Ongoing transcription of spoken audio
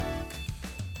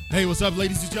Hey, what's up,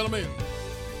 ladies and gentlemen?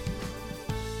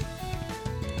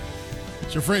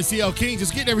 It's your friend CL King,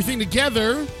 just getting everything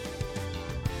together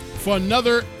for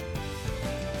another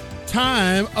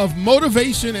time of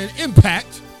motivation and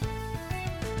impact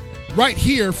right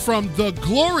here from the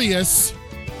glorious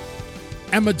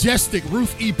and majestic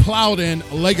Ruth E. Plowden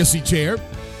Legacy Chair.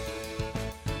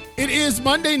 It is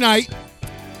Monday night,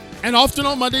 and often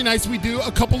on Monday nights we do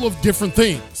a couple of different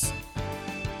things.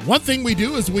 One thing we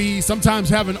do is we sometimes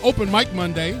have an open mic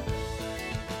Monday,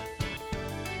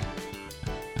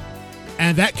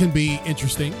 and that can be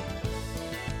interesting,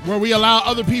 where we allow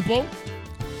other people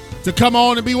to come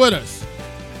on and be with us.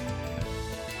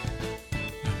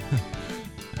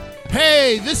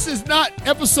 Hey, this is not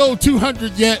episode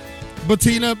 200 yet,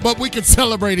 Bettina, but we can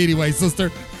celebrate anyway,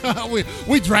 sister.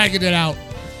 we dragging it out.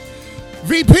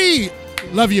 VP,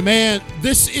 love you, man.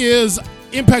 This is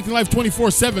Impacting Life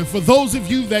 24/7. For those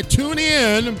of you that tune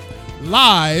in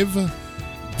live,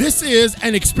 this is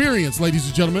an experience, ladies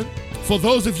and gentlemen. For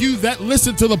those of you that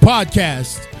listen to the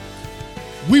podcast,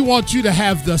 we want you to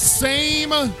have the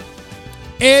same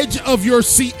edge of your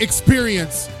seat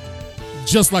experience,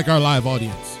 just like our live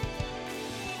audience.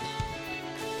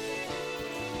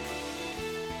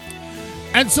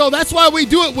 And so that's why we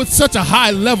do it with such a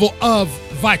high level of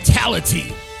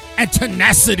vitality and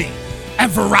tenacity and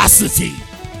veracity.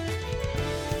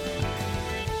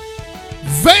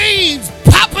 Veins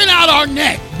popping out our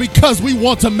neck because we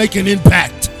want to make an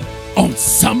impact on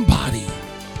somebody.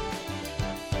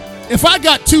 If I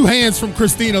got two hands from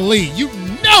Christina Lee, you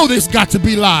know this got to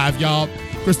be live, y'all.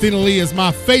 Christina Lee is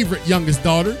my favorite youngest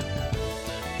daughter.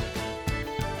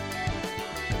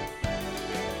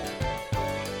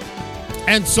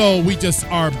 And so we just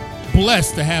are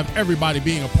blessed to have everybody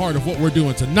being a part of what we're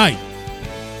doing tonight.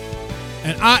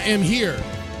 And I am here.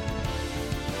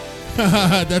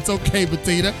 That's okay,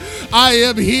 Bettina. I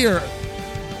am here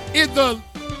in the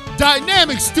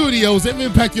dynamic studios of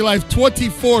Impact Your Life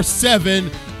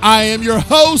 24/7. I am your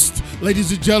host,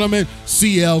 ladies and gentlemen,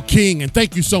 CL King. And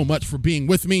thank you so much for being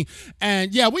with me.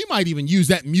 And yeah, we might even use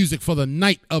that music for the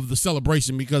night of the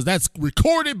celebration because that's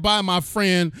recorded by my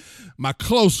friend, my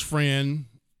close friend,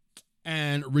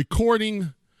 and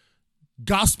recording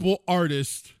gospel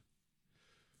artist,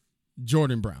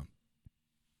 Jordan Brown.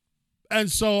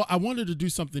 And so I wanted to do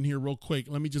something here real quick.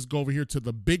 Let me just go over here to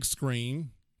the big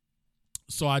screen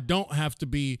so I don't have to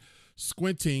be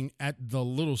squinting at the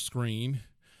little screen.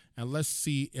 And let's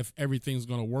see if everything's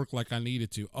going to work like I need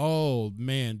it to. Oh,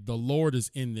 man, the Lord is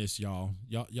in this, y'all.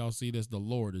 Y'all see this? The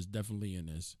Lord is definitely in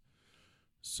this.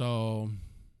 So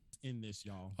in this,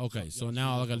 y'all. Okay, so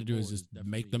now all I got to do is just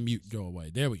make the mute go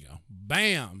away. There we go.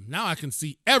 Bam. Now I can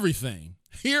see everything.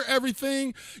 Hear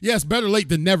everything? Yes, better late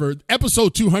than never.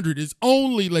 Episode 200 is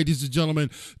only, ladies and gentlemen,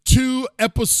 2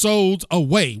 episodes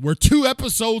away. We're 2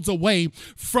 episodes away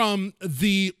from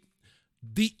the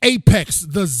apex,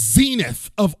 the zenith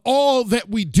of all that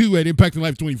we do at Impacting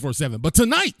Life 24/7. But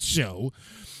tonight's show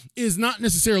is not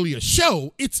necessarily a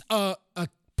show. It's a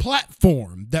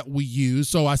platform that we use.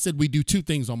 So I said we do 2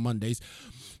 things on Mondays.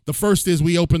 The first is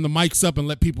we open the mics up and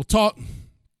let people talk.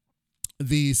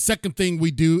 The second thing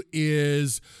we do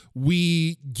is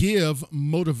we give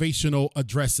motivational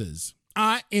addresses.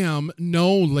 I am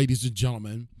known, ladies and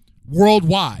gentlemen,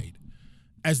 worldwide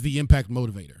as the Impact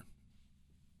Motivator.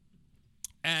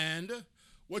 And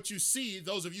what you see,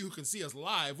 those of you who can see us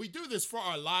live, we do this for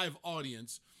our live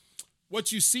audience.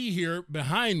 What you see here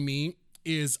behind me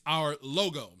is our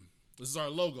logo. This is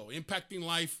our logo, Impacting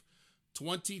Life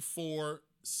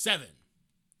 24/7.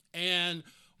 And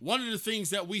one of the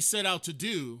things that we set out to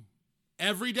do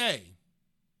every day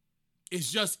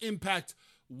is just impact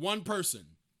one person.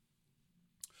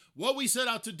 What we set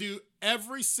out to do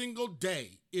every single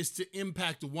day is to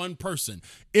impact one person.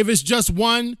 If it's just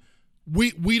one,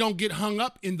 we don't get hung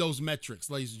up in those metrics,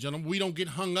 ladies and gentlemen. We don't get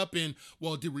hung up in,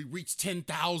 well, did we reach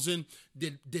 10,000?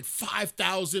 Did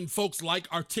 5,000 folks like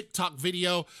our TikTok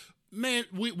video? Man,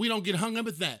 we don't get hung up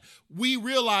with that. We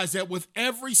realize that with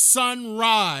every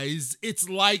sunrise, it's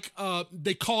like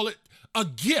they call it a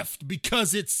gift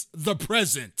because it's the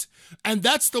present. And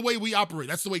that's the way we operate.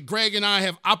 That's the way Greg and I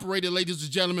have operated, ladies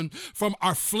and gentlemen, from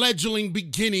our fledgling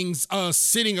beginnings,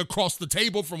 sitting across the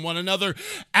table from one another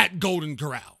at Golden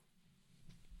Corral.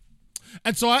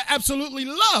 And so I absolutely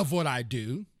love what I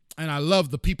do, and I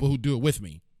love the people who do it with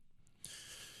me.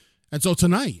 And so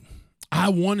tonight,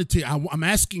 I'm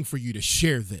asking for you to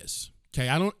share this, okay?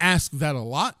 I don't ask that a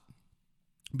lot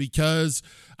because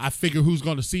I figure who's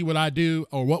going to see what I do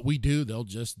or what we do,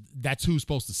 that's who's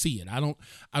supposed to see it. I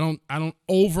don't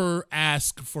over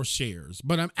ask for shares,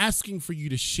 but I'm asking for you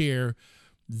to share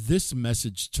this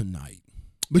message tonight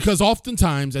Because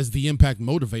oftentimes, as the impact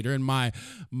motivator, and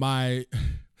my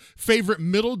favorite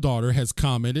middle daughter has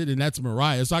commented, and that's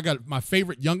Mariah. So I got my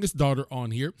favorite youngest daughter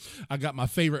on here. I got my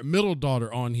favorite middle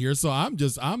daughter on here. So I'm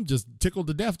just tickled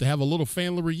to death to have a little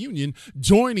family reunion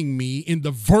joining me in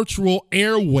the virtual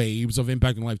airwaves of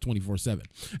Impacting Life 24/7.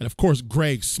 And of course,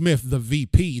 Greg Smith, the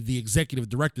VP, the executive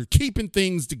director, keeping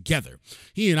things together.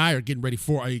 He and I are getting ready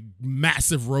for a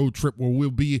massive road trip where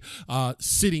we'll be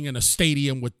sitting in a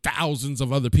stadium with thousands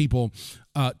of other people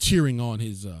cheering on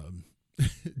his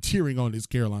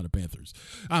Carolina Panthers.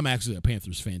 I'm actually a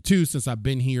Panthers fan too, since I've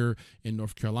been here in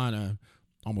North Carolina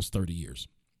almost 30 years.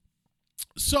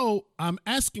 So I'm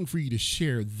asking for you to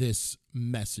share this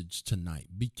message tonight,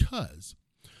 because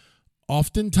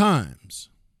oftentimes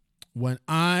when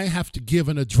I have to give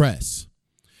an address,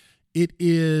 it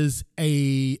is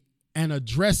an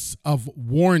address of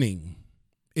warning.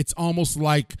 It's almost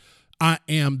like I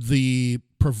am the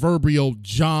proverbial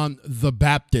John the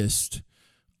Baptist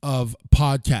of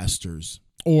podcasters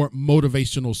or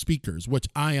motivational speakers, which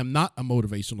I am not a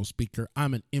motivational speaker.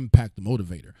 I'm an impact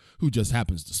motivator who just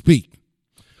happens to speak.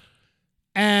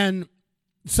 And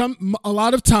a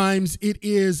lot of times it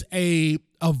is a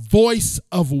voice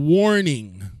of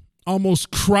warning,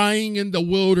 almost crying in the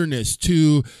wilderness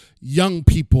to young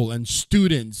people and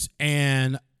students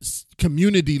and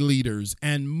community leaders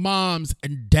and moms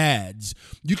and dads.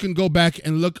 You can go back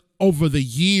and look over the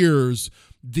years,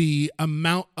 the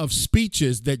amount of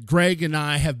speeches that Greg and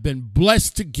I have been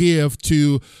blessed to give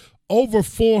to over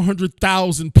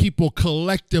 400,000 people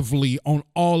collectively on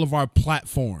all of our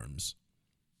platforms.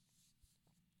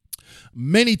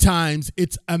 Many times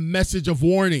it's a message of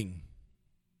warning.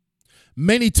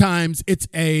 Many times it's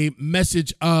a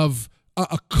message of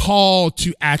a call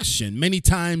to action. Many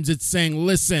times it's saying,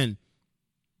 listen,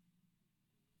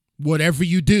 whatever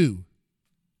you do,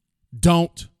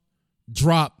 don't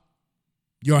drop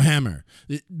your hammer.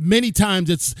 Many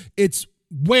times it's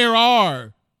where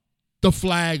are the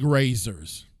flag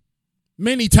raisers?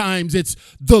 Many times it's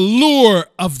the lure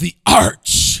of the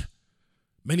arch.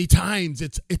 Many times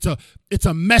it's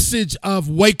a message of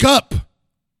wake up.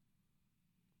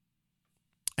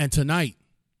 And tonight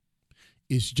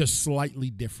is just slightly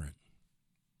different.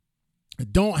 I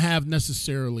don't have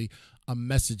necessarily a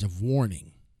message of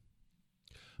warning,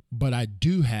 but I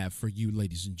do have for you,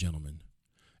 ladies and gentlemen,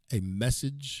 a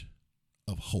message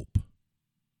of hope.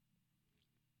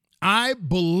 I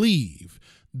believe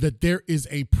that there is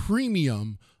a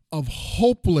premium of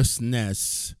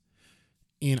hopelessness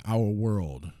in our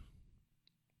world.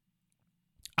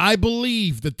 I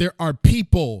believe that there are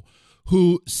people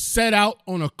who set out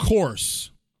on a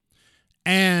course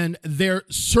and their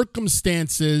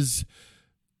circumstances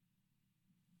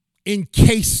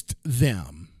encased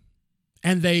them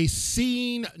and they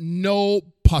seen no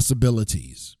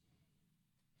possibilities.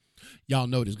 Y'all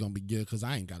know this is going to be good because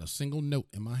I ain't got a single note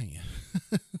in my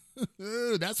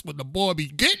hand. That's when the boy be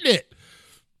getting it.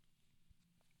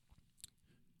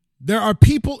 There are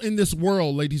people in this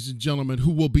world, ladies and gentlemen,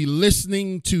 who will be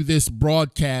listening to this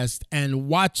broadcast and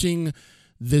watching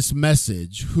this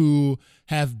message, who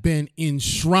have been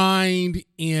enshrined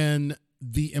in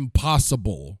the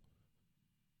impossible.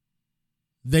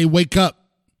 They wake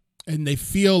up and they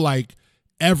feel like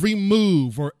every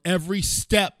move or every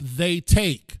step they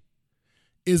take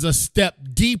is a step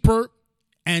deeper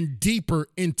and deeper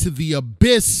into the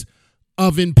abyss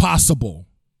of impossible.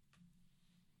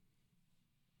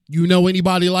 You know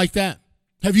anybody like that?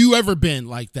 Have you ever been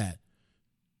like that?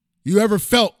 You ever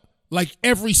felt like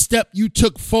every step you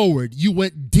took forward, you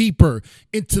went deeper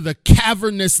into the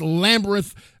cavernous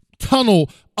labyrinth tunnel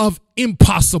of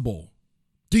impossible?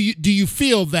 Do you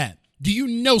feel that? Do you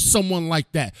know someone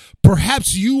like that?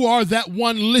 Perhaps you are that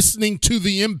one listening to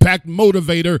the Impact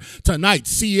Motivator tonight,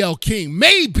 CL King.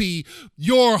 Maybe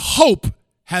your hope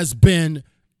has been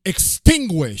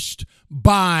extinguished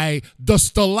by the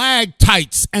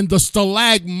stalactites and the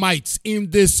stalagmites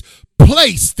in this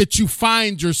place that you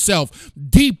find yourself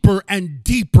deeper and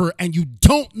deeper, and you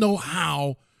don't know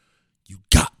how you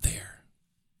got there.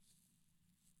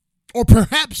 Or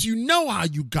perhaps you know how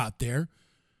you got there,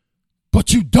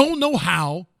 but you don't know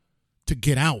how to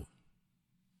get out.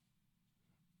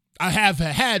 I have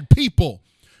had people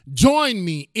join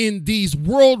me in these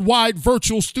worldwide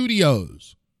virtual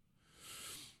studios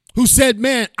who said,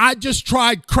 man, I just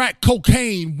tried crack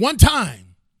cocaine one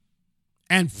time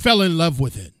and fell in love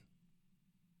with it.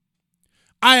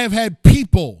 I have had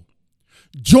people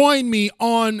join me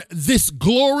on this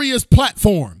glorious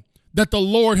platform that the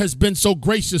Lord has been so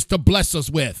gracious to bless us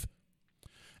with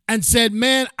and said,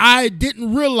 man, I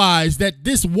didn't realize that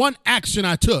this one action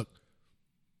I took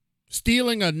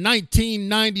stealing a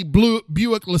 1990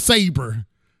 Buick LeSabre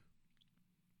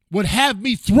would have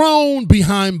me thrown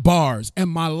behind bars and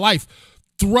my life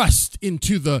thrust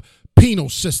into the penal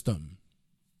system.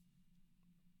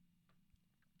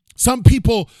 Some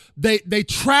people, they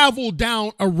travel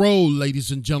down a road,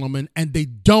 ladies and gentlemen, and they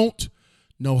don't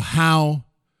know how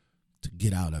to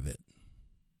get out of it.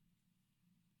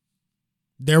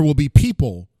 There will be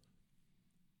people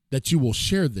that you will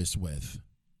share this with.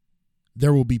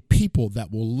 There will be people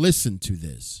that will listen to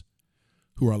this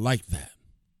who are like that.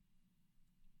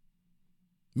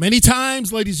 Many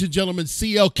times, ladies and gentlemen,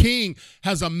 C.L. King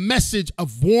has a message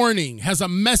of warning, has a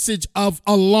message of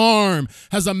alarm,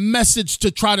 has a message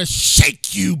to try to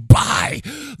shake you by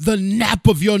the nape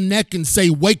of your neck and say,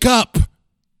 wake up.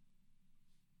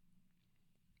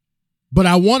 But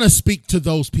I want to speak to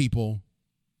those people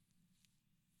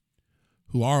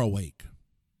who are awake.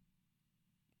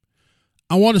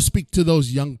 I want to speak to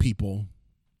those young people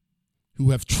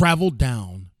who have traveled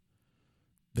down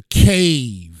the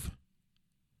cave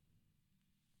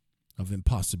of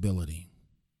impossibility.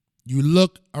 You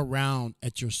look around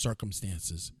at your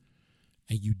circumstances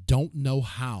and you don't know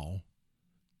how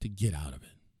to get out of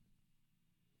it.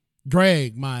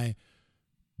 Greg, my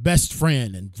best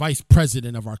friend and vice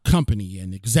president of our company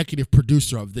and executive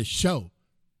producer of this show,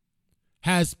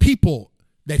 has people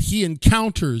that he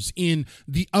encounters in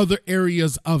the other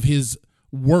areas of his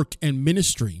work and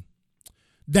ministry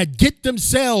that get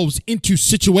themselves into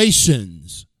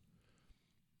situations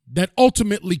that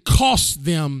ultimately cost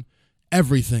them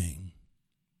everything.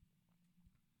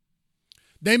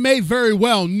 They may very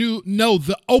well know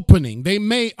the opening. They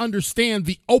may understand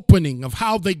the opening of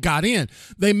how they got in.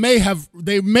 They may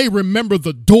remember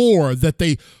the door that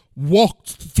they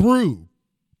walked through.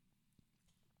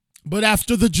 But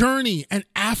after the journey and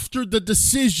after the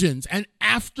decisions and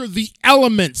after the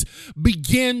elements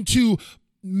begin to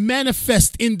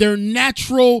manifest in their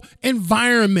natural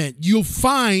environment, you'll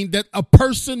find that a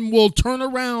person will turn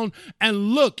around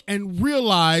and look and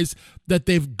realize that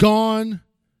they've gone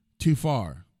too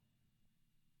far.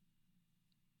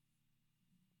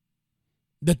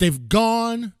 That they've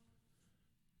gone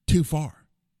too far.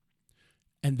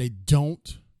 And they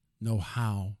don't know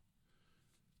how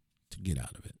to get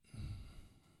out of it.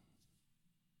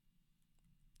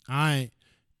 I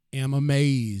am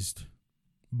amazed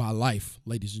by life,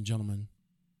 ladies and gentlemen.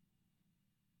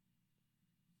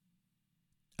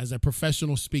 As a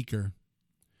professional speaker,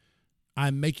 I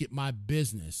make it my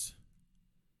business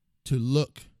to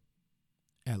look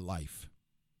at life.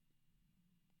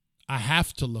 I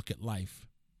have to look at life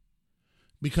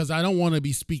because I don't want to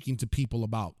be speaking to people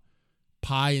about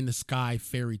pie in the sky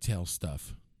fairy tale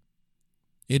stuff.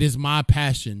 It is my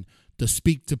passion to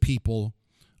speak to people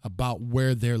about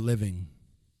where they're living.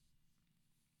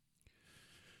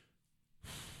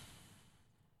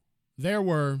 There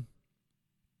were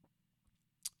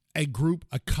a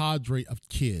cadre of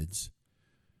kids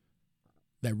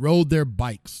that rode their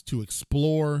bikes to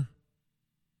explore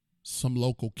some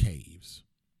local caves.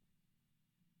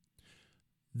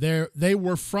 They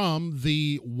were from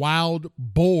the Wild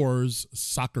Boars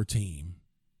soccer team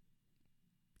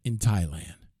in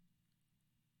Thailand.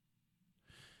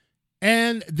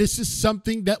 And this is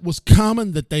something that was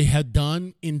common that they had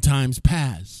done in times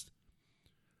past,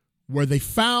 where they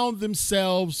found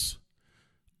themselves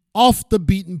off the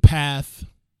beaten path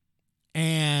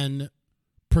and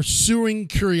pursuing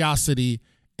curiosity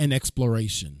and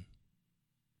exploration.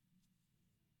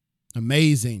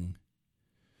 Amazing.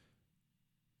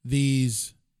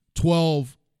 These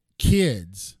 12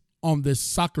 kids on this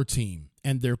soccer team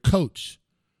and their coach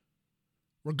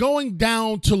were going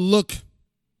down to look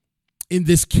in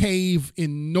this cave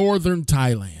in northern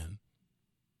Thailand,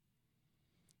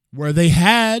 where they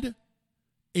had,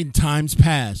 in times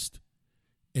past,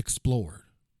 explored.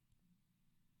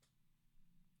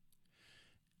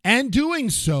 And doing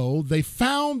so, they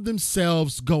found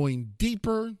themselves going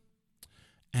deeper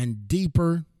and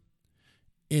deeper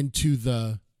into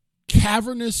the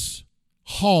cavernous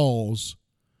halls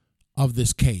of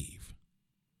this cave.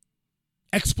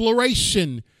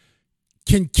 Exploration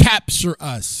can capture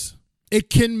us. It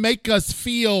can make us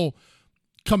feel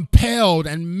compelled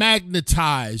and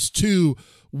magnetized to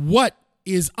what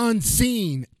is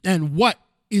unseen and what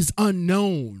is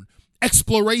unknown.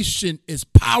 Exploration is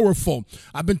powerful.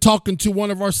 I've been talking to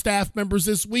one of our staff members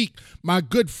this week, my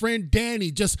good friend Danny,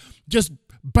 just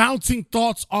bouncing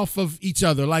thoughts off of each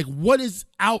other. Like, what is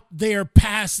out there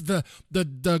past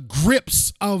the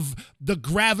grips of the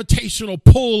gravitational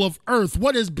pull of Earth?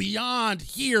 What is beyond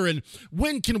here, and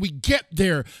when can we get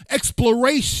there?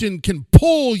 Exploration can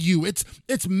pull you.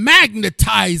 It's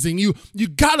magnetizing. You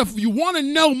want to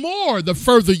know more. The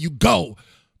further you go,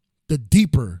 the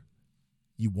deeper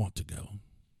you want to go.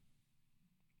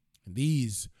 And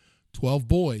these 12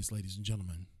 boys, ladies and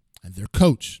gentlemen, and their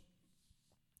coach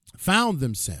found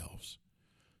themselves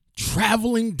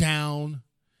traveling down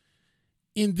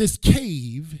in this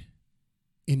cave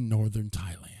in northern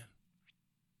Thailand,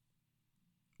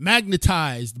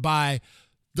 magnetized by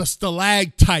the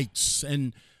stalactites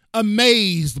and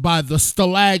amazed by the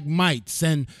stalagmites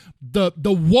and the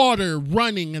water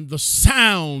running and the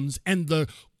sounds and the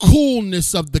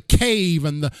coolness of the cave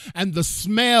and the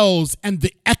smells and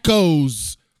the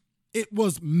echoes. It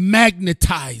was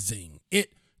magnetizing.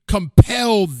 It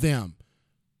compelled them,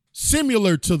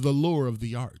 similar to the lure of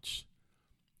the arch.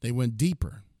 They went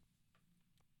deeper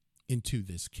into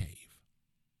this cave.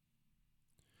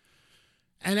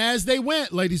 And as they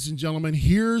went, ladies and gentlemen,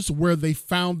 here's where they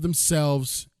found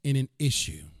themselves in an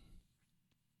issue.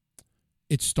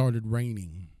 It started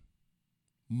raining.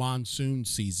 Monsoon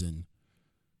season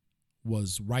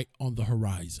was right on the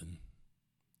horizon.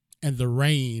 And the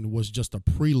rain was just a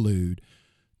prelude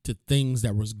to things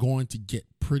that was going to get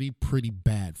pretty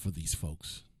bad for these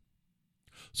folks.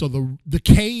 So the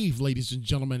cave, ladies and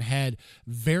gentlemen, had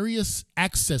various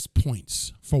access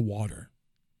points for water.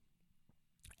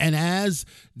 And as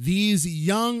these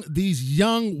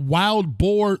young wild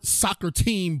boar soccer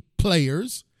team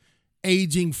players,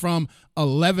 aging from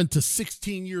 11 to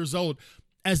 16 years old,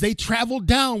 as they traveled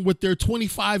down with their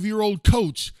 25-year-old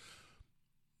coach,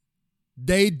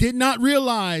 they did not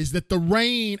realize that the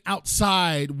rain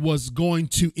outside was going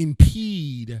to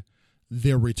impede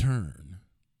their return.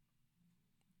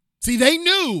 See, they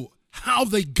knew how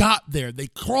they got there. They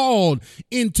crawled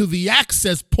into the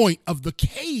access point of the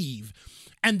cave,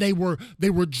 and they were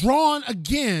drawn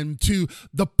again to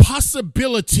the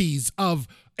possibilities of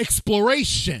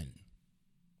exploration.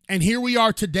 And here we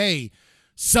are today,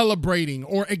 celebrating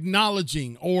or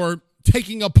acknowledging or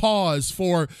taking a pause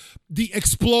for the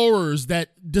explorers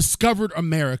that discovered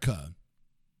America.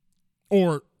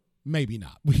 Or maybe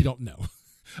not. We don't know.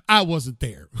 I wasn't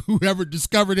there. Whoever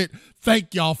discovered it,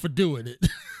 thank y'all for doing it.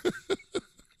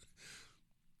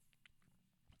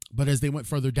 But as they went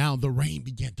further down, the rain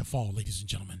began to fall, ladies and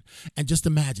gentlemen. And just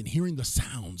imagine hearing the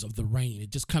sounds of the rain.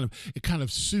 It kind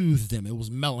of soothed them. It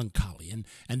was melancholy.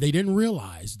 And they didn't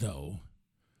realize, though,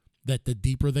 that the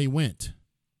deeper they went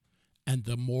and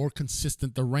the more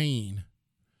consistent the rain,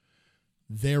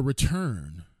 their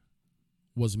return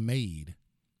was made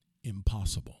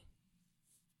impossible.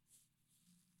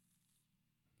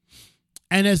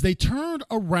 And as they turned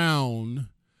around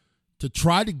to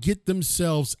try to get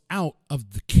themselves out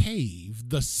of the cave,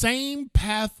 the same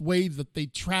pathway that they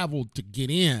traveled to get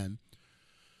in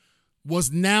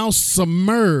was now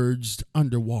submerged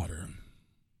underwater.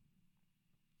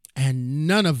 And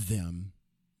none of them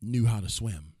knew how to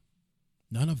swim.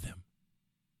 None of them.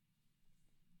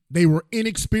 They were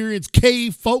inexperienced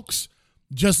cave folks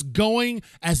just going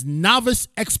as novice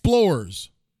explorers.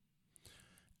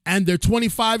 And their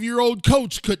 25-year-old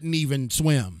coach couldn't even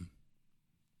swim.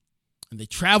 And they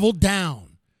traveled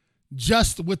down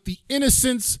just with the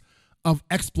innocence of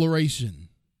exploration.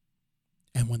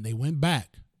 And when they went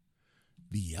back,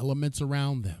 the elements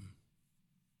around them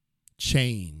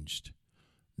changed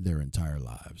their entire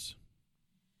lives.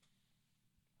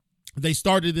 They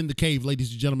started in the cave,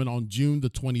 ladies and gentlemen, on June the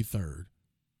 23rd.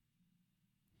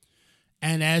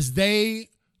 And as they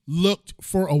looked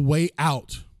for a way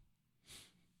out,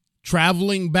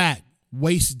 traveling back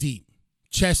waist deep,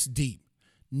 chest deep,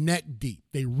 neck deep,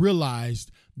 they realized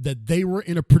that they were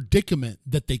in a predicament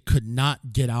that they could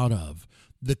not get out of.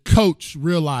 The coach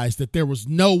realized that there was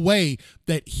no way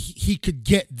that he could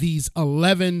get these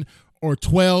 11 or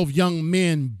 12 young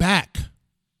men back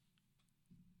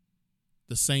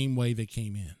the same way they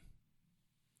came in.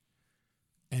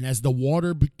 And as the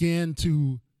water began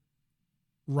to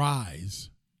rise,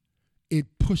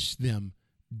 it pushed them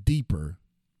deeper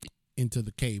into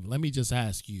the cave. Let me just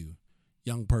ask you,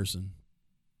 young person,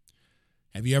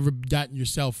 have you ever gotten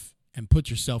yourself and put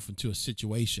yourself into a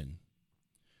situation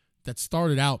that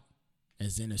started out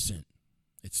as innocent?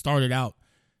 It started out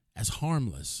as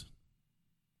harmless,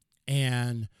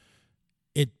 and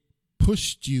it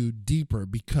pushed you deeper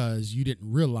because you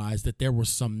didn't realize that there were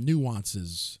some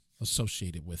nuances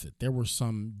associated with it. There were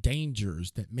some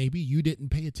dangers that maybe you didn't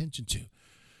pay attention to.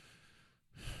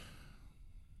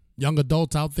 Young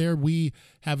adults out there, we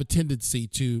have a tendency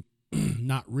to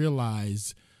not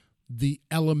realize the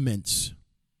elements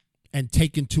and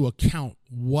take into account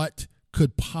what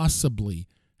could possibly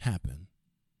happen.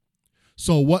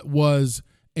 So what was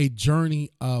a journey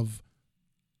of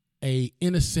a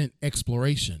innocent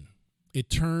exploration, it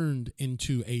turned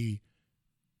into a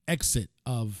exit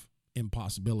of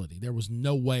impossibility. There was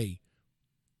no way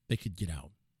they could get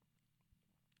out.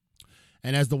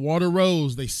 And as the water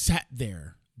rose, they sat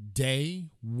there day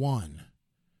one,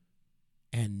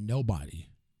 and nobody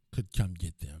could come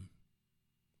get them.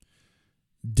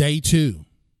 Day two,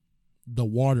 the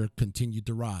water continued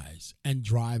to rise and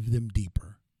drive them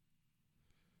deeper.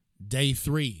 Day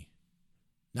three,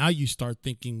 now you start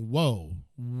thinking, whoa,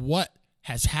 what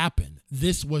has happened?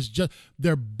 This was just,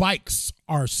 their bikes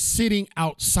are sitting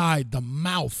outside the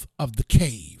mouth of the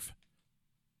cave.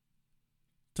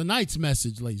 Tonight's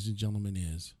message, ladies and gentlemen,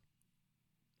 is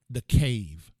the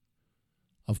cave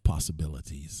of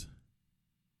possibilities.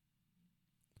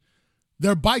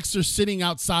 Their bikes are sitting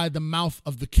outside the mouth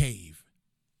of the cave.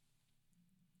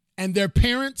 And their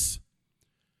parents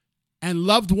and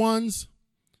loved ones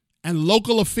and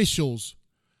local officials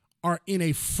are in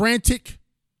a frantic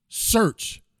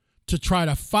search to try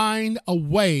to find a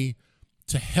way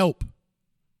to help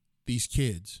these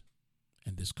kids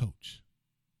and this coach.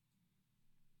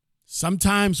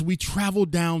 Sometimes we travel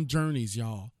down journeys,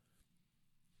 y'all,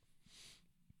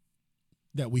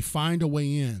 that we find a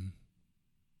way in,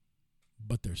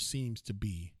 but there seems to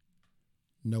be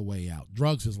no way out.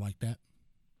 Drugs is like that.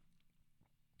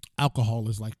 Alcohol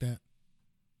is like that.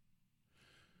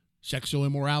 Sexual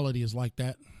immorality is like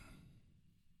that.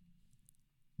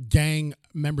 Gang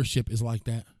membership is like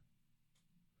that.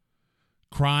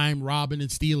 Crime, robbing,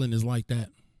 and stealing is like that.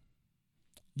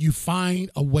 You find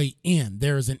a way in.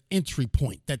 There is an entry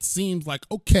point that seems like,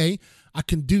 okay, I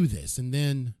can do this. And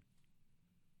then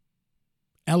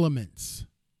elements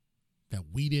that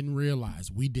we didn't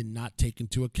realize, we did not take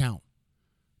into account,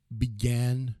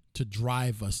 began to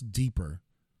drive us deeper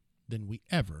than we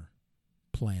ever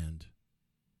planned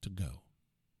to go.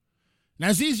 And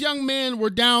as these young men were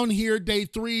down here day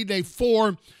 3, day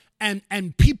 4,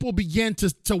 and people began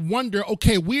to wonder,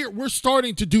 okay, we're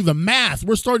starting to do the math.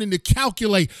 We're starting to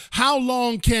calculate how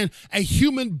long can a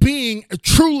human being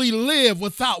truly live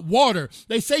without water.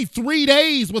 They say 3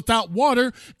 days without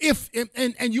water,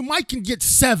 and you might can get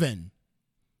 7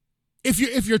 if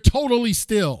you're totally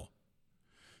still.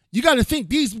 You got to think,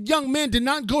 these young men did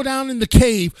not go down in the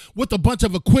cave with a bunch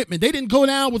of equipment. They didn't go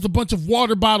down with a bunch of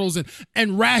water bottles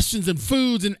and rations and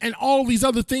foods and all these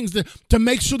other things to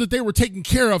make sure that they were taken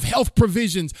care of, health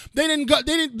provisions. They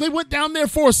went down there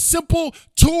for a simple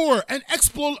tour, an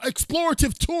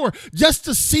explorative tour, just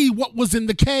to see what was in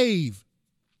the cave.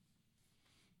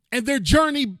 And their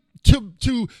journey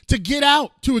to get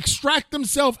out, to extract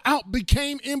themselves out,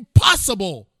 became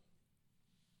impossible.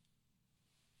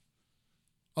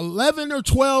 11 or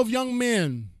 12 young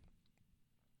men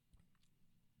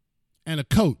and a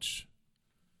coach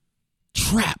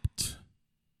trapped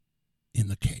in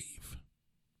the cave.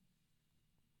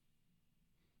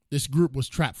 This group was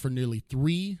trapped for nearly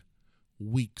 3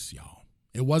 weeks, y'all.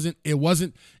 It wasn't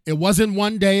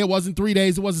 1 day, it wasn't 3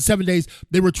 days, it wasn't 7 days.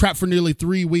 They were trapped for nearly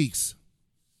 3 weeks.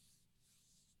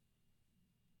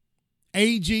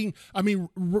 Ranging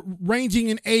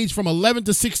in age from 11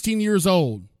 to 16 years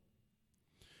old.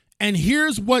 And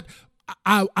here's what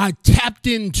I tapped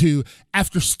into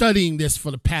after studying this for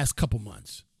the past couple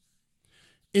months,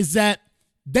 is that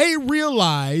they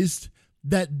realized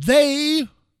that they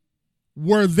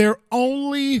were their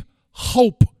only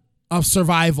hope of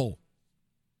survival.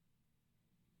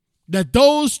 That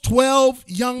those 12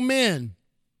 young men,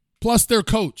 plus their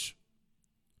coach,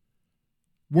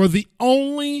 were the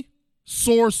only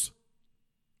source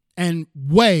and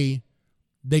way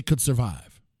they could survive.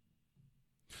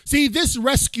 See, this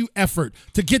rescue effort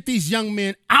to get these young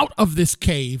men out of this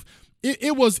cave,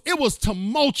 it was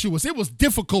tumultuous. It was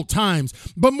difficult times.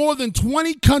 But more than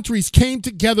 20 countries came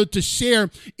together to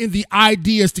share in the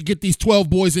ideas to get these 12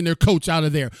 boys and their coach out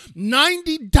of there.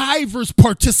 90 divers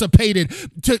participated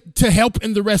to help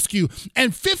in the rescue.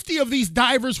 And 50 of these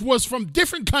divers was from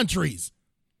different countries.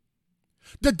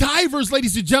 The divers,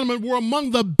 ladies and gentlemen, were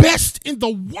among the best in the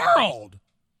world.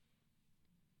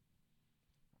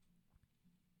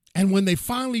 And when they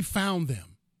finally found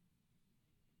them,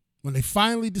 when they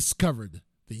finally discovered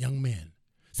the young men,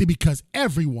 see, because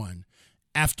everyone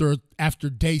after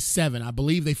day 7, I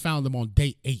believe they found them on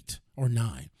day 8 or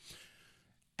 9,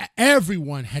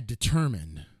 everyone had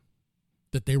determined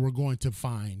that they were going to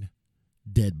find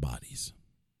dead bodies.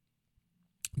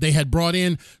 They had brought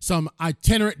in some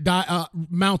itinerant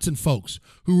mountain folks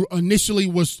who initially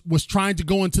was trying to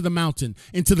go into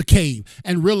the cave,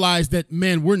 and realized that,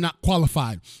 man, we're not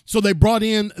qualified. So they brought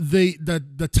in the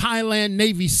Thailand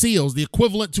Navy SEALs, the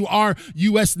equivalent to our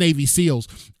U.S. Navy SEAls.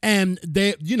 And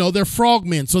they're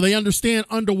frogmen, so they understand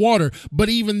underwater. But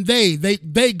even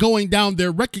they going down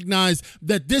there recognized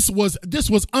that this was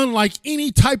unlike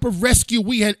any type of rescue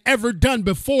we had ever done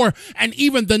before. And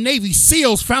even the Navy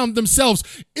SEALs found themselves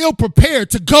ill-prepared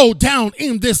to go down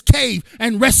in this cave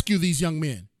and rescue these young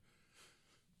men.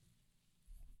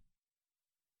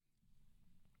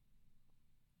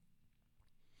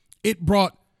 It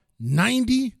brought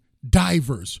 90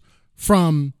 divers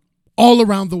from all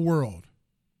around the world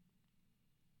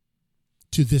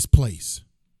to this place.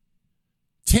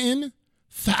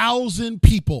 10,000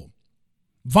 people,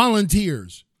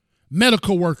 volunteers,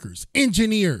 medical workers,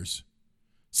 engineers,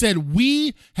 said,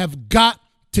 we have got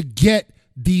to get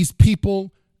these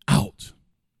people out.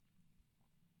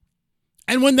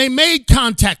 And when they made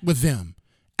contact with them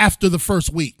after the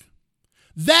first week,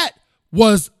 that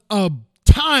was a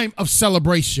time of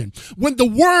celebration. When the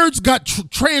words got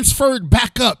transferred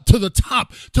back up to the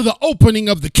top, to the opening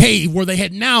of the cave, where they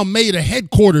had now made a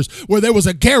headquarters, where there was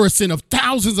a garrison of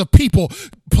thousands of people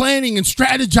planning and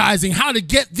strategizing how to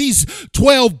get these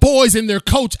 12 boys and their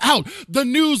coach out, the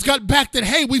news got back that,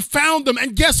 hey, we found them.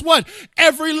 And guess what?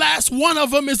 Every last one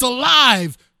of them is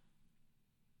alive.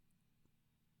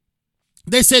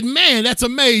 They said, man, that's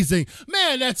amazing.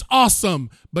 Man, that's awesome.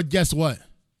 But guess what?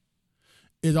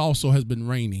 It also has been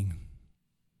raining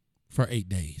for 8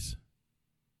 days.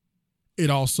 It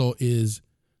also is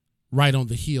right on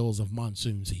the heels of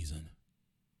monsoon season.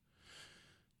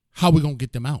 How are we going to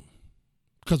get them out?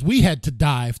 Because we had to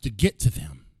dive to get to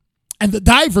them. And the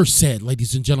diver said,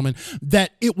 ladies and gentlemen,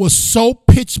 that it was so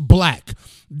pitch black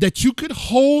that you could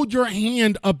hold your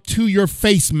hand up to your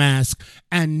face mask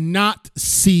and not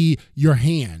see your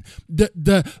hand.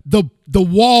 The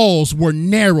walls were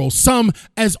narrow, some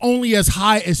only as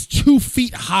high as 2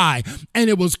 feet high, and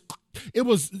it was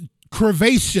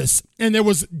crevaceous, and there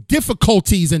was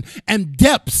difficulties and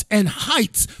depths and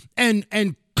heights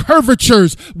and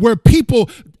curvatures where people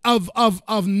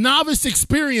of novice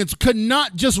experience could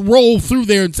not just roll through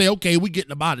there and say, okay, we're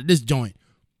getting about it, this joint.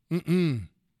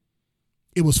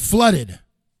 It was flooded.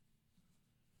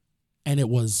 And it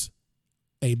was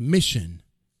a mission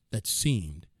that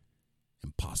seemed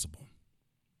impossible.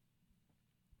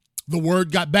 The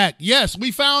word got back. Yes,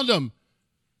 we found them.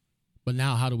 But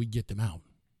now how do we get them out?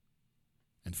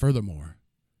 And furthermore,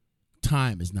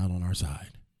 time is not on our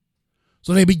side.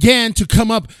 So they began to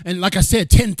come up, and like I said,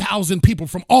 10,000 people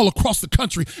from all across the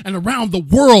country and around the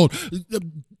world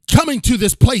coming to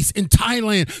this place in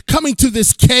Thailand, coming to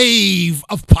this cave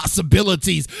of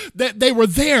possibilities. That they were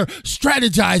there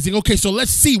strategizing. Okay, so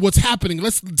let's see what's happening.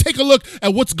 Let's take a look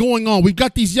at what's going on. We've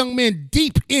got these young men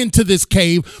deep into this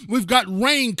cave. We've got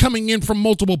rain coming in from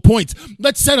multiple points.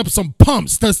 Let's set up some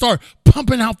pumps to start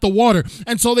pumping out the water.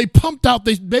 And so they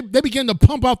began to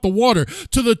pump out the water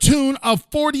to the tune of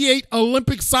 48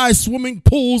 Olympic-sized swimming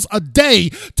pools a day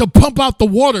to pump out the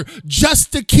water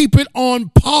just to keep it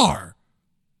on par.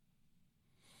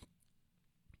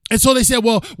 And so they said,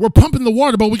 well, we're pumping the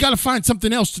water, but we got to find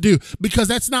something else to do because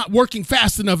that's not working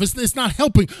fast enough. It's not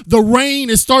helping. The rain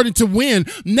is starting to win.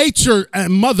 Nature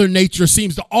and Mother Nature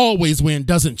seems to always win,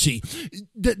 doesn't she?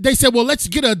 They said, well, let's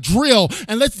get a drill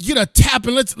and let's get a tap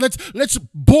and let's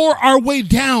bore our way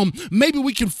down. Maybe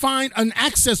we can find an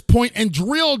access point and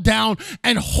drill down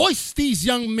and hoist these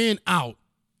young men out.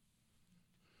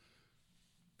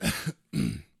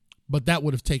 But that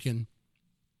would have taken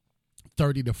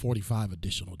 30 to 45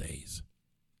 additional days.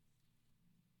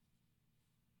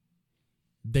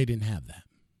 They didn't have that.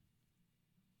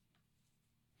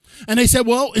 And they said,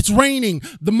 well, it's raining.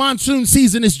 The monsoon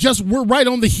season we're right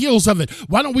on the heels of it.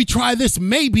 Why don't we try this?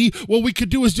 Maybe what we could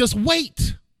do is just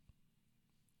wait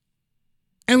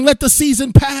and let the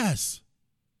season pass.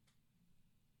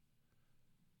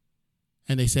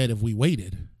 And they said, if we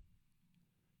waited,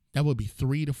 that would be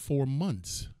 3 to 4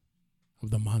 months of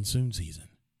the monsoon season.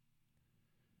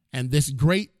 And this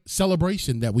great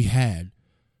celebration that we had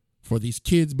for these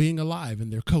kids being alive and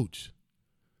their coach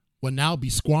will now be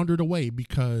squandered away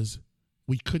because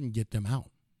we couldn't get them out.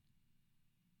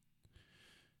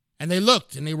 And they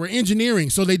looked and they were engineering,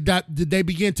 so they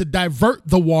began to divert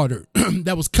the water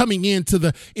that was coming into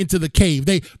the cave.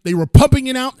 They were pumping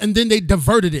it out and then they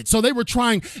diverted it. So they were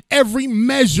trying every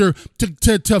measure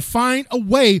to find a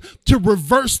way to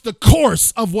reverse the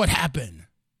course of what happened.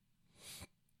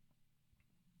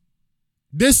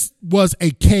 This was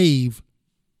a cave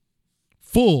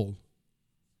full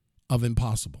of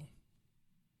impossible.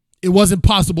 It wasn't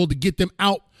possible to get them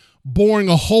out boring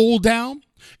a hole down.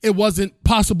 It wasn't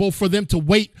possible for them to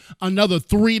wait another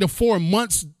 3 to 4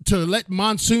 months to let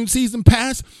monsoon season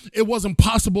pass. It wasn't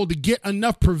possible to get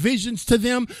enough provisions to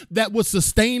them that would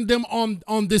sustain them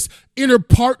on this inner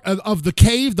part of the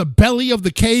cave, the belly of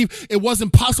the cave. It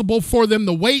wasn't possible for them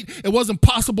to wait. It wasn't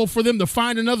possible for them to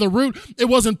find another route. It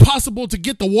wasn't possible to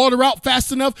get the water out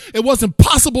fast enough. It wasn't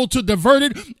possible to divert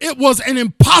it. It was an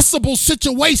impossible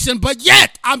situation, but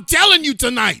yet, I'm telling you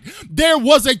tonight, there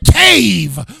was a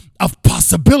cave of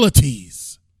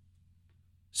possibilities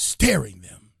staring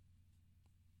them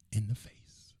in the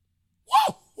face.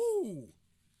 Whoa!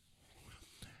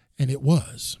 And it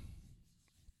was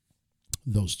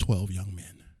those 12 young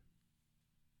men.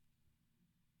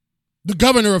 The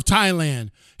governor of Thailand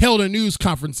held a news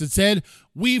conference and said,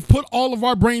 "We've put all of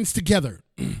our brains together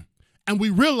and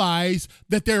we realize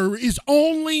that there is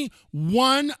only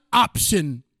one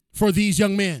option for these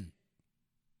young men."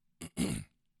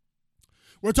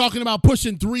 We're talking about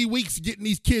pushing 3 weeks getting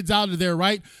these kids out of there,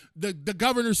 right? The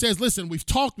governor says, listen, we've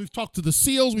talked to the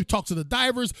SEALs, we've talked to the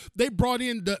divers. They brought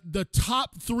in the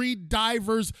top 3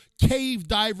 divers, cave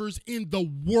divers in the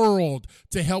world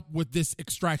to help with this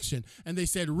extraction. And they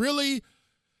said, really,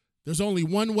 there's only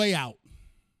one way out.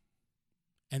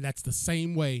 And that's the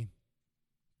same way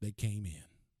they came in.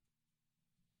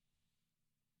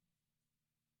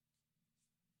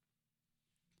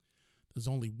 There's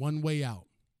only one way out.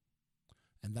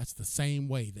 And that's the same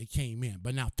way they came in.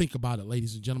 But now think about it,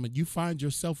 ladies and gentlemen. You find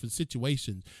yourself in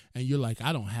situations and you're like,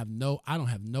 I don't have no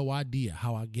idea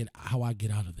how I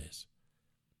get out of this.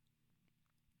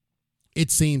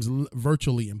 It seems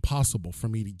virtually impossible for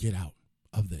me to get out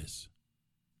of this.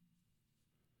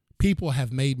 People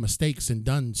have made mistakes and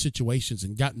done situations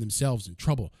and gotten themselves in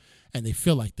trouble, and they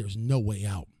feel like there's no way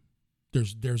out.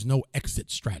 There's no exit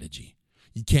strategy.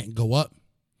 You can't go up.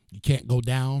 You can't go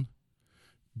down.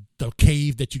 The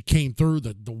cave that you came through,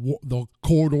 the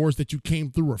corridors that you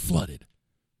came through are flooded.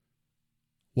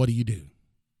 What do?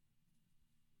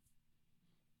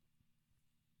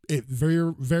 It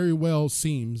very, very well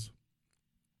seems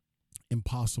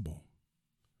impossible.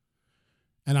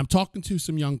 And I'm talking to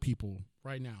some young people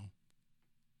right now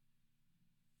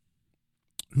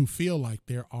who feel like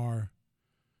there are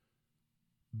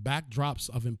backdrops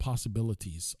of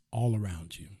impossibilities all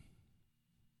around you.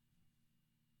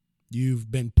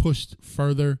 You've been pushed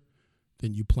further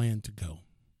than you planned to go.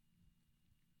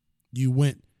 You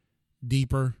went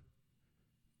deeper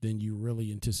than you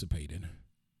really anticipated.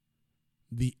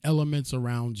 The elements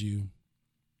around you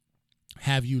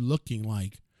have you looking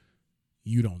like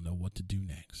you don't know what to do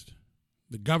next.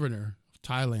 The governor of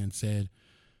Thailand said,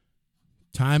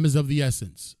 time is of the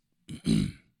essence.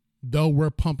 Though we're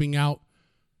pumping out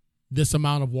this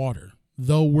amount of water,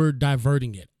 though we're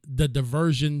diverting it, the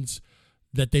diversions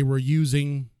that they were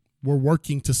using were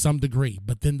working to some degree,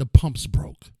 but then the pumps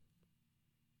broke.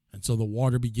 And so the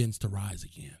water begins to rise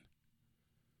again.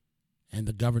 And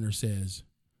the governor says,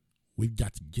 we've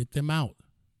got to get them out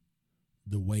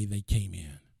the way they came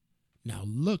in. Now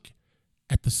look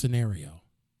at the scenario.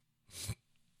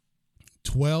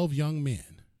 12 young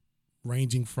men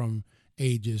ranging from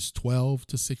ages 12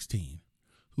 to 16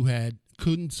 who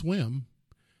couldn't swim,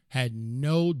 had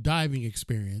no diving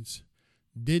experience,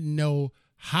 didn't know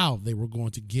how they were going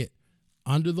to get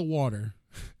under the water,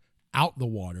 out the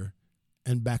water,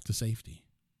 and back to safety.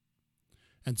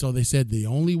 And so they said the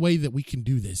only way that we can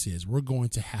do this is we're going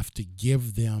to have to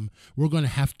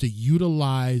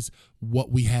utilize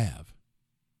what we have.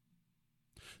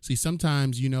 See,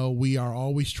 sometimes, we are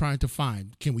always trying to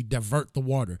find, can we divert the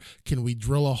water? Can we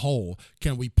drill a hole?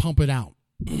 Can we pump it out?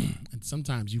 And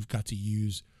sometimes you've got to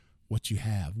use what you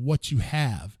have. What you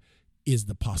have is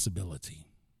the possibility.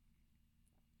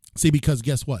 See, because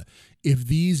guess what? If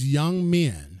these young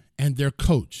men and their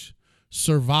coach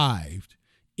survived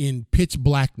in pitch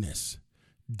blackness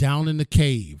down in the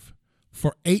cave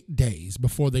for 8 days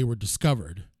before they were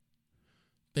discovered,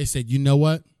 they said, you know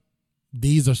what?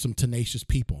 These are some tenacious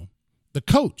people. The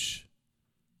coach,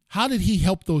 how did he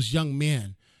help those young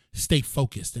men stay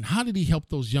focused? And how did he help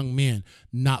those young men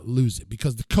not lose it?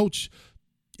 Because the coach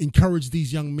encouraged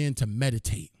these young men to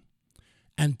meditate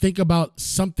and think about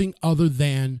something other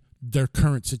than their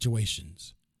current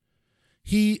situations.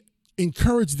 He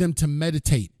encouraged them to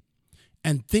meditate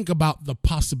and think about the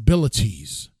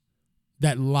possibilities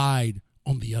that lied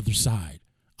on the other side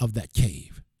of that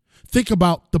cave. Think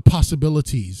about the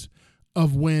possibilities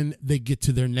of when they get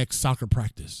to their next soccer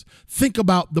practice. Think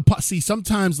about see,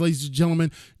 sometimes, ladies and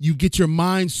gentlemen, you get your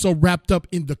mind so wrapped up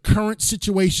in the current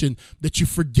situation that you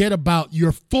forget about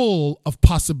you're full of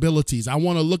possibilities. I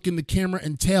want to look in the camera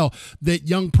and tell that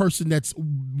young person that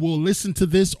will listen to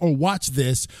this or watch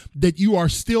this that you are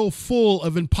still full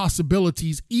of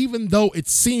impossibilities, even though it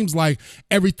seems like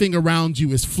everything around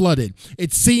you is flooded.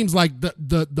 It seems like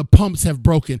the pumps have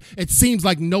broken. It seems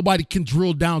like nobody can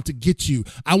drill down to get you.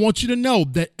 I want you to know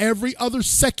that every other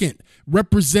second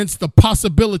represents the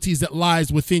possibilities that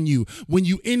lies within you. When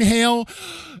you inhale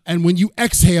and when you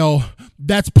exhale,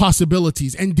 that's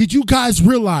possibilities. And did you guys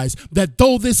realize that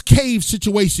though this cave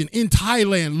situation in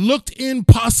Thailand looked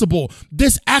impossible,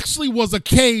 this actually was a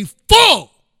cave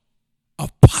full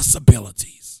of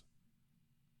possibilities?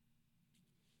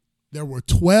 There were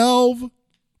 12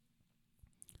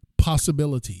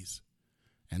 possibilities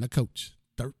and a coach,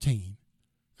 13.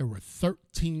 There were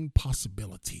 13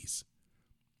 possibilities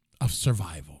of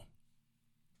survival.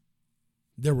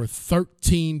 There were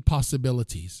 13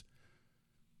 possibilities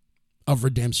of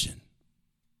redemption.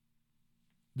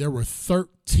 There were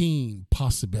 13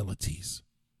 possibilities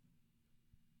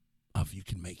of you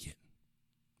can make it.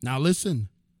 Now listen,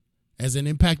 as an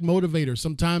impact motivator,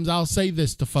 sometimes I'll say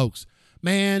this to folks,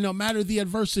 man, no matter the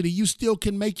adversity, you still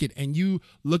can make it. And you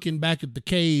looking back at the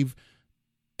cave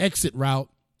exit route,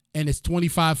 and it's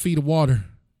 25 feet of water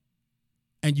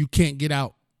and you can't get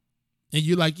out. And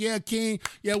you're like, yeah, King,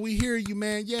 yeah, we hear you,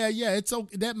 man. Yeah, it's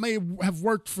okay. That may have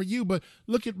worked for you, but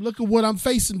look at what I'm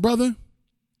facing, brother.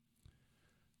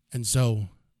 And so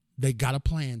they got a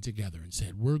plan together and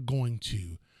said, we're going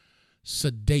to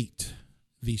sedate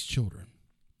these children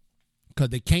because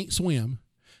they can't swim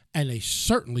and they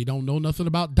certainly don't know nothing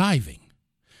about diving.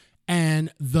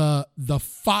 And the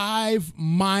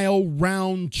 5-mile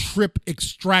round trip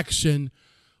extraction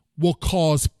will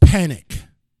cause panic.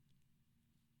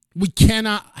 We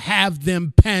cannot have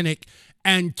them panic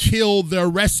and kill their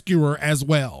rescuer as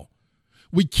well.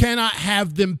 We cannot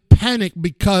have them panic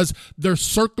because their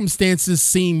circumstances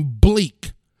seem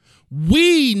bleak.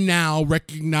 We now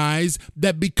recognize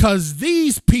that because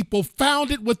these people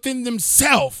found it within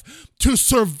themselves to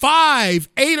survive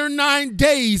 8 or 9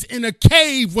 days in a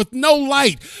cave with no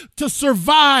light, to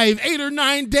survive 8 or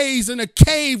 9 days in a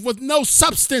cave with no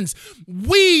substance,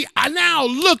 we now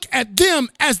look at them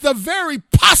as the very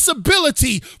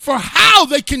possibility for how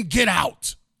they can get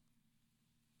out.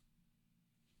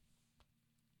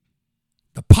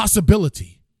 The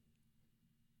possibility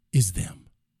is them.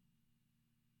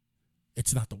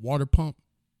 It's not the water pump.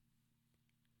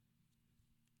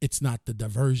 It's not the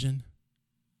diversion.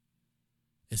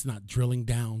 It's not drilling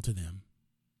down to them.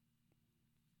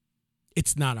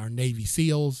 It's not our Navy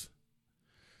SEALs.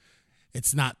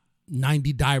 It's not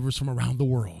 90 divers from around the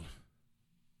world.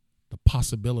 The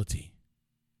possibility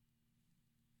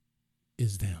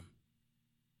is them.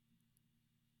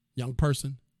 Young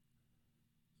person,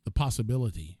 the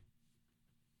possibility,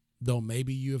 though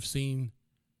maybe you have seen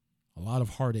a lot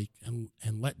of heartache and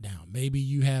letdown. Maybe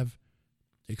you have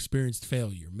experienced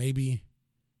failure. Maybe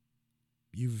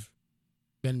you've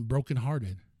been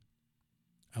brokenhearted.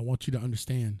 I want you to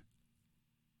understand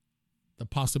the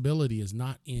possibility is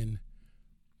not in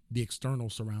the external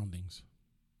surroundings.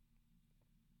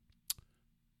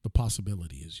 The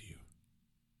possibility is you.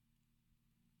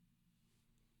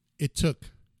 It took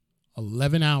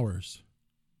 11 hours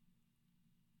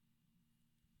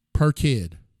per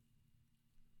kid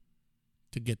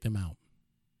to get them out.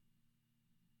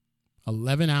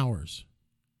 11 hours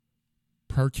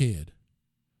per kid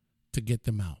to get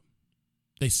them out.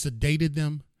 They sedated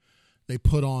them. They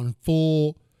put on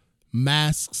full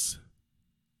masks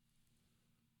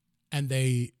and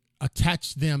they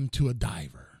attached them to a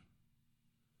diver.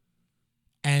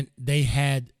 And they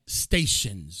had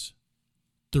stations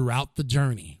throughout the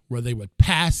journey where they would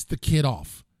pass the kid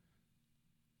off.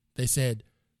 They said,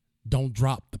 don't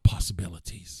drop the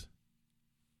possibilities.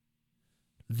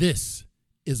 This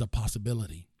is a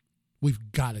possibility.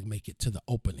 We've got to make it to the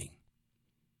opening.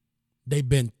 They've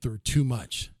been through too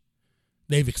much.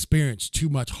 They've experienced too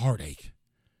much heartache.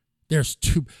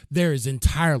 There is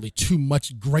entirely too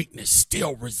much greatness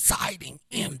still residing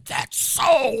in that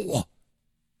soul.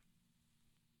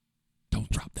 Don't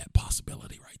drop that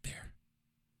possibility right there.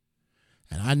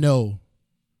 And I know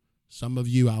some of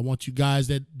you, I want you guys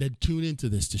that tune into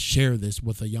this to share this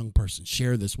with a young person,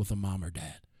 share this with a mom or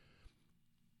dad.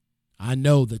 I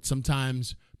know that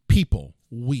sometimes people,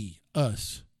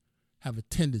 us, have a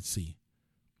tendency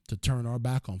to turn our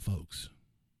back on folks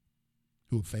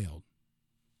who have failed.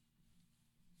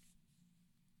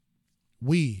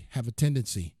 We have a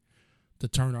tendency to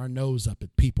turn our nose up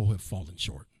at people who have fallen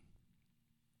short.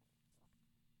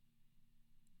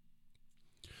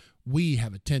 We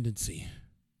have a tendency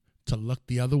to look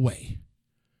the other way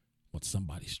when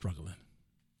somebody's struggling.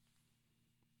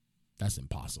 That's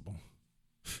impossible.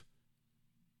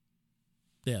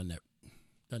 They'll never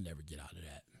get out of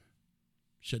that.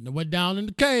 Shouldn't have went down in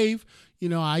the cave. You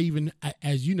know,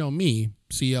 as you know me,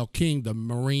 CL King, the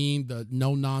Marine, the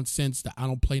no nonsense, I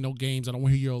don't play no games. I don't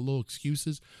want to hear your little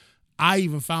excuses. I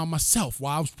even found myself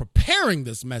while I was preparing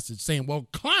this message saying, well,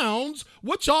 clowns,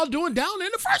 what y'all doing down in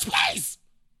the first place?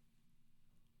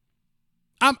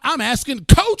 I'm asking,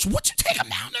 Coach, what you take them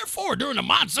down there for during the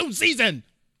monsoon season?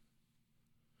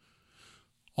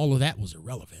 All of that was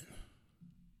irrelevant.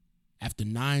 After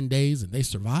 9 days and they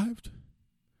survived,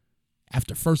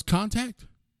 after first contact,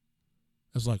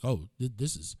 it's like, oh,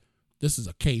 this is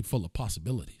a cave full of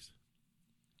possibilities.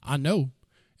 I know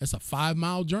it's a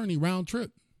 5-mile journey round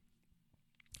trip.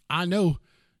 I know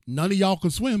none of y'all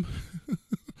can swim.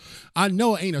 I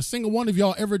know ain't a single one of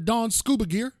y'all ever donned scuba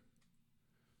gear.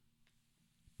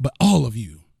 But all of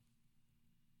you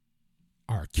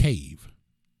are a cave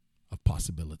of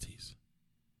possibilities.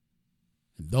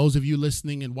 And those of you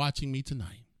listening and watching me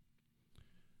tonight,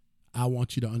 I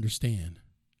want you to understand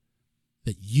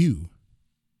that you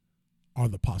are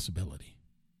the possibility.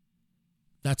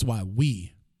 That's why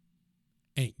we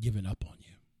ain't giving up on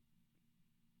you.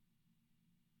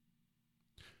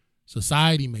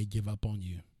 Society may give up on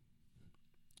you,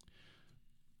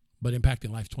 but Impacting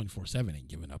Life 24/7 ain't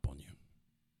giving up on you.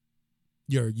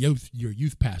 Your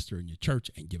youth pastor in your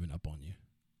church ain't giving up on you.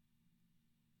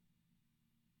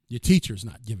 Your teacher's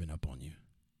not giving up on you.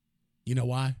 You know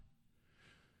why?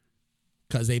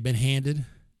 Because they've been handed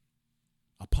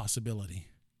a possibility.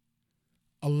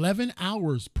 11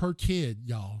 hours per kid,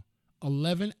 y'all.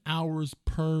 11 hours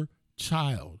per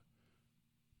child,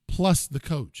 plus the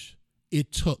coach,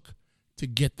 it took to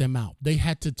get them out. They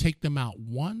had to take them out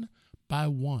one by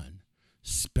one,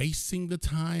 spacing the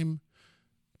time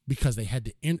because they had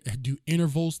to do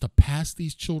intervals to pass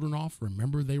these children off.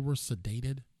 Remember, they were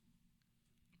sedated.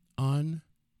 Unbelievable.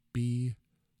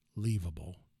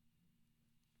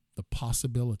 The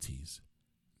possibilities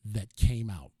that came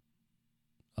out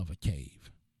of a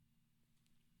cave.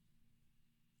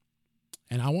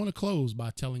 And I want to close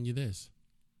by telling you this.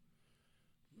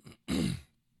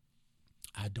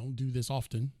 I don't do this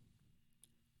often.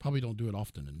 Probably don't do it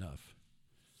often enough.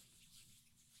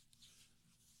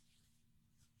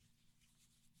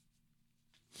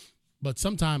 But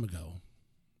some time ago,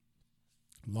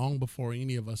 long before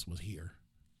any of us was here,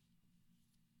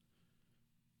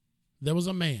 there was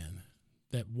a man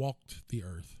that walked the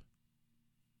earth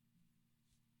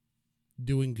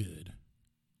doing good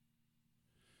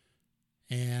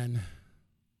and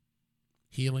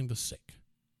healing the sick,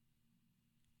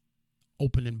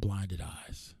 opening blinded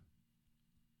eyes.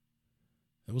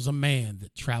 There was a man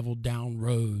that traveled down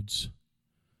roads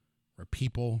where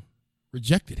people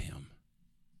rejected him,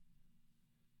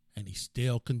 and he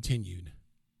still continued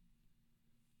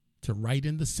to write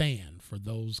in the sand for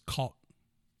those caught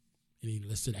in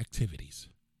illicit activities.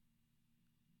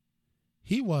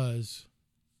 He was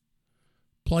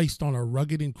placed on a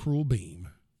rugged and cruel beam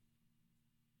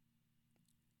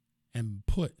and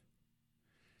put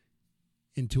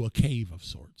into a cave of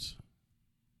sorts.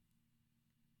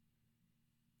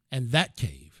 And that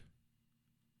cave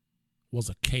was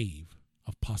a cave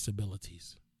of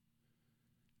possibilities.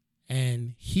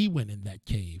 And he went in that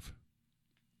cave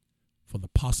for the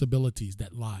possibilities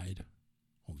that lied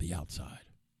on the outside.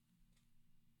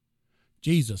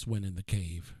 Jesus went in the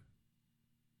cave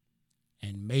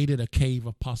and made it a cave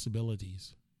of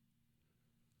possibilities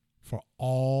for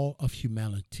all of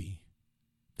humanity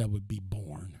that would be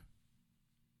born.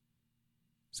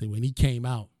 See, when he came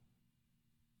out,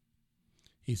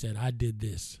 he said, I did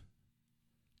this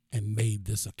and made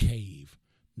this a cave,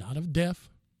 not of death.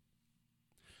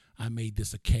 I made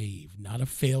this a cave, not of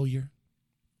failure.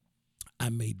 I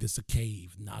made this a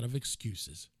cave, not of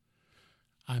excuses.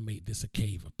 I made this a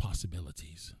cave of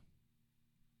possibilities.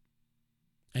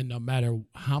 And no matter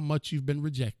how much you've been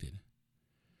rejected,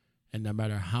 and no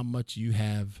matter how much you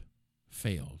have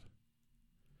failed,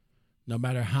 no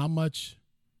matter how much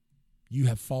you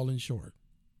have fallen short,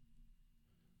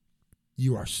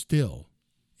 you are still,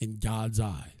 in God's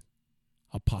eye,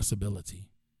 a possibility.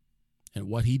 And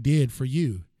what he did for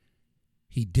you,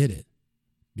 he did it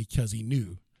because he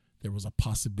knew there was a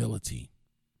possibility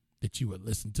that you would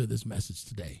listen to this message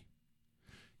today.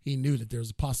 He knew that there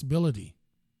was a possibility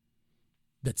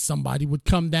that somebody would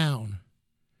come down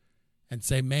and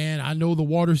say, man, I know the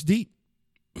water's deep.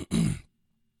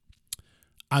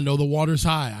 I know the water's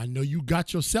high. I know you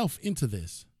got yourself into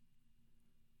this.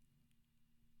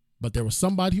 But there was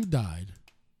somebody who died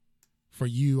for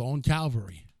you on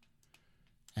Calvary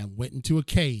and went into a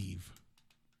cave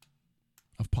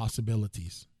of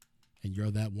possibilities. And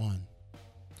you're that one.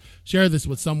 Share this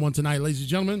with someone tonight, ladies and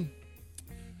gentlemen.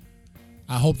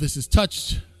 I hope this has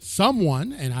touched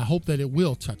someone, and I hope that it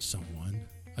will touch someone.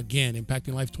 Again,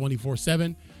 Impacting Life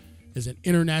 24/7 is an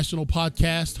international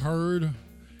podcast heard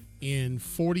in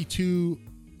 42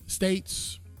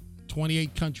 states,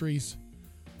 28 countries,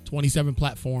 27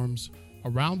 platforms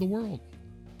around the world.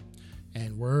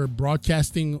 And we're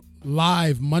broadcasting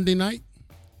live Monday night,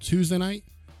 Tuesday night,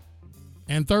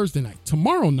 and Thursday night.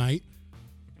 Tomorrow night,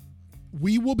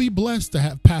 we will be blessed to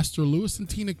have Pastor Lewis and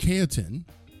Tina Canton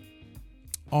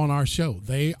on our show.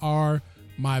 They are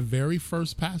my very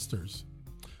first pastors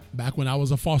back when I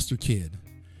was a foster kid.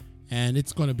 And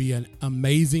it's going to be an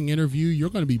amazing interview. You're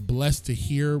going to be blessed to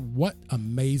hear what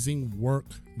amazing work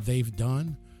they've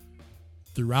done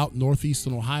throughout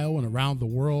Northeastern Ohio and around the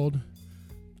world.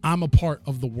 I'm a part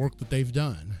of the work that they've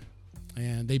done.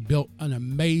 And they built an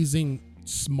amazing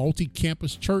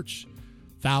multi-campus church,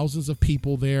 thousands of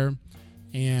people there.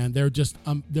 And they're just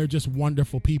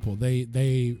wonderful people.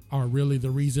 They are really the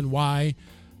reason why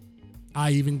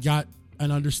I even got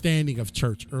an understanding of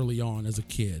church early on as a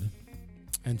kid.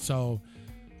 And so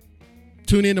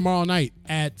tune in tomorrow night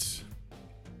at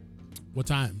what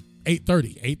time?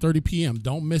 8:30 p.m.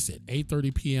 Don't miss it.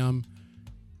 8:30 p.m.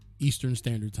 Eastern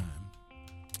Standard Time.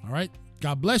 All right.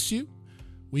 God bless you.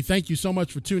 We thank you so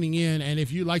much for tuning in. And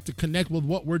if you'd like to connect with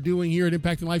what we're doing here at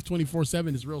Impacting Life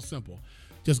 24/7, it's real simple.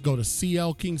 Just go to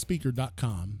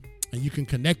clkingspeaker.com and you can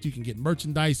connect. You can get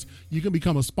merchandise. You can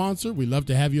become a sponsor. We love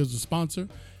to have you as a sponsor.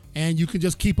 And you can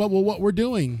just keep up with what we're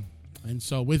doing. And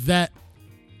so with that,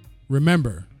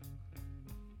 remember,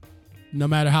 no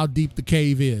matter how deep the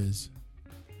cave is,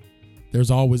 there's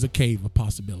always a cave of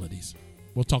possibilities.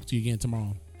 We'll talk to you again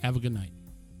tomorrow. Have a good night.